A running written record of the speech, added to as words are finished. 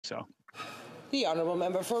so. The honourable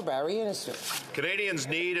member for Barrie Innisfil. Canadians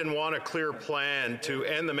need and want a clear plan to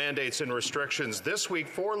end the mandates and restrictions. This week,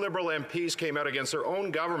 4 Liberal MPs came out against their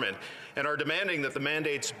own government and are demanding that the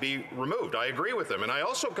mandates be removed. I agree with them, and I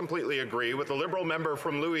also completely agree with the Liberal member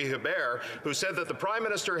from Louis-Hébert who said that the Prime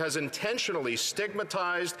Minister has intentionally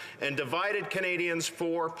stigmatized and divided Canadians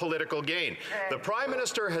for political gain. The Prime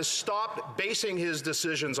Minister has stopped basing his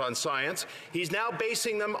decisions on science. He's now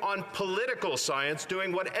basing them on political science,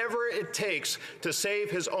 doing whatever it takes to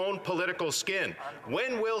save his own political skin.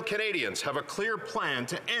 When will Canadians have a clear plan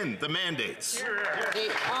to end the mandates?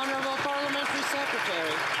 The Honourable Parliamentary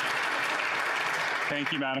Secretary.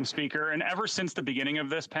 Thank you, Madam Speaker. And ever since the beginning of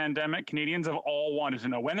this pandemic, Canadians have all wanted to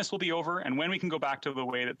know when this will be over and when we can go back to the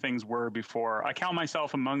way that things were before. I count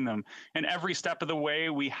myself among them. And every step of the way,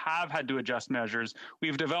 we have had to adjust measures.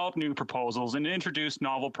 We've developed new proposals and introduced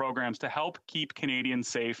novel programs to help keep Canadians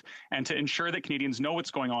safe and to ensure that Canadians know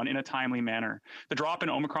what's going on in a timely manner. The drop in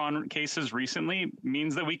Omicron cases recently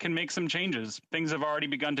means that we can make some changes. Things have already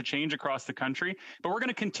begun to change across the country, but we're going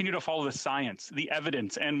to continue to follow the science, the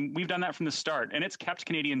evidence, and we've done that from the start. And it's kept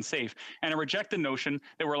Canadians safe. And I reject the notion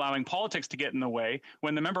that we're allowing politics to get in the way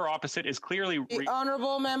when the member opposite is clearly... The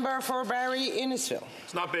honourable member for Barrie Innisfil.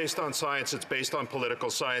 It's not based on science, it's based on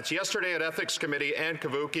political science. Yesterday at Ethics Committee, Anne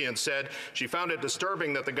Cavoukian said she found it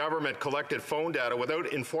disturbing that the government collected phone data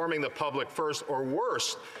without informing the public first, or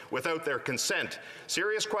worse, without their consent.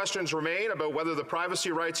 Serious questions remain about whether the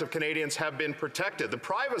privacy rights of Canadians have been protected. The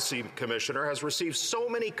Privacy Commissioner has received so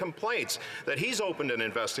many complaints that he's opened an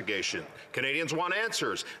investigation. Canadians want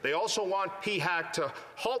answers. They also want PHAC to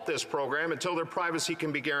halt this program until their privacy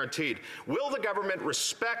can be guaranteed. Will the government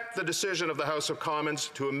respect the decision of the House of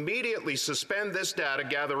Commons to immediately suspend this data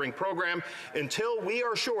gathering program until we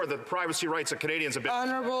are sure that the privacy rights of Canadians have been...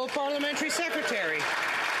 Honourable Parliamentary Secretary.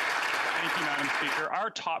 Thank you, Madam Speaker.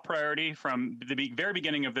 Our top priority from the very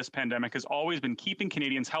beginning of this pandemic has always been keeping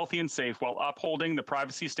Canadians healthy and safe while upholding the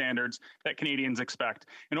privacy standards that Canadians expect.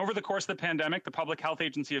 And over the course of the pandemic, the Public Health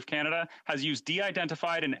Agency of Canada has used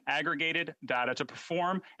de-identified and aggregated data to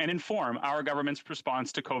perform and inform our government's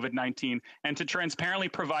response to COVID-19 and to transparently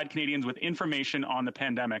provide Canadians with information on the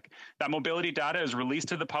pandemic. That mobility data is released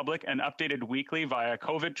to the public and updated weekly via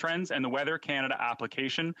COVID Trends and the Weather Canada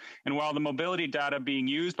application. And while the mobility data being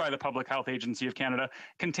used by the Public Health Agency of Canada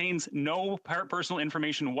contains no personal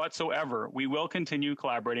information whatsoever, we will continue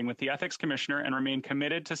collaborating with the Ethics Commissioner and remain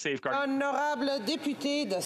committed to safeguarding... Honorable député de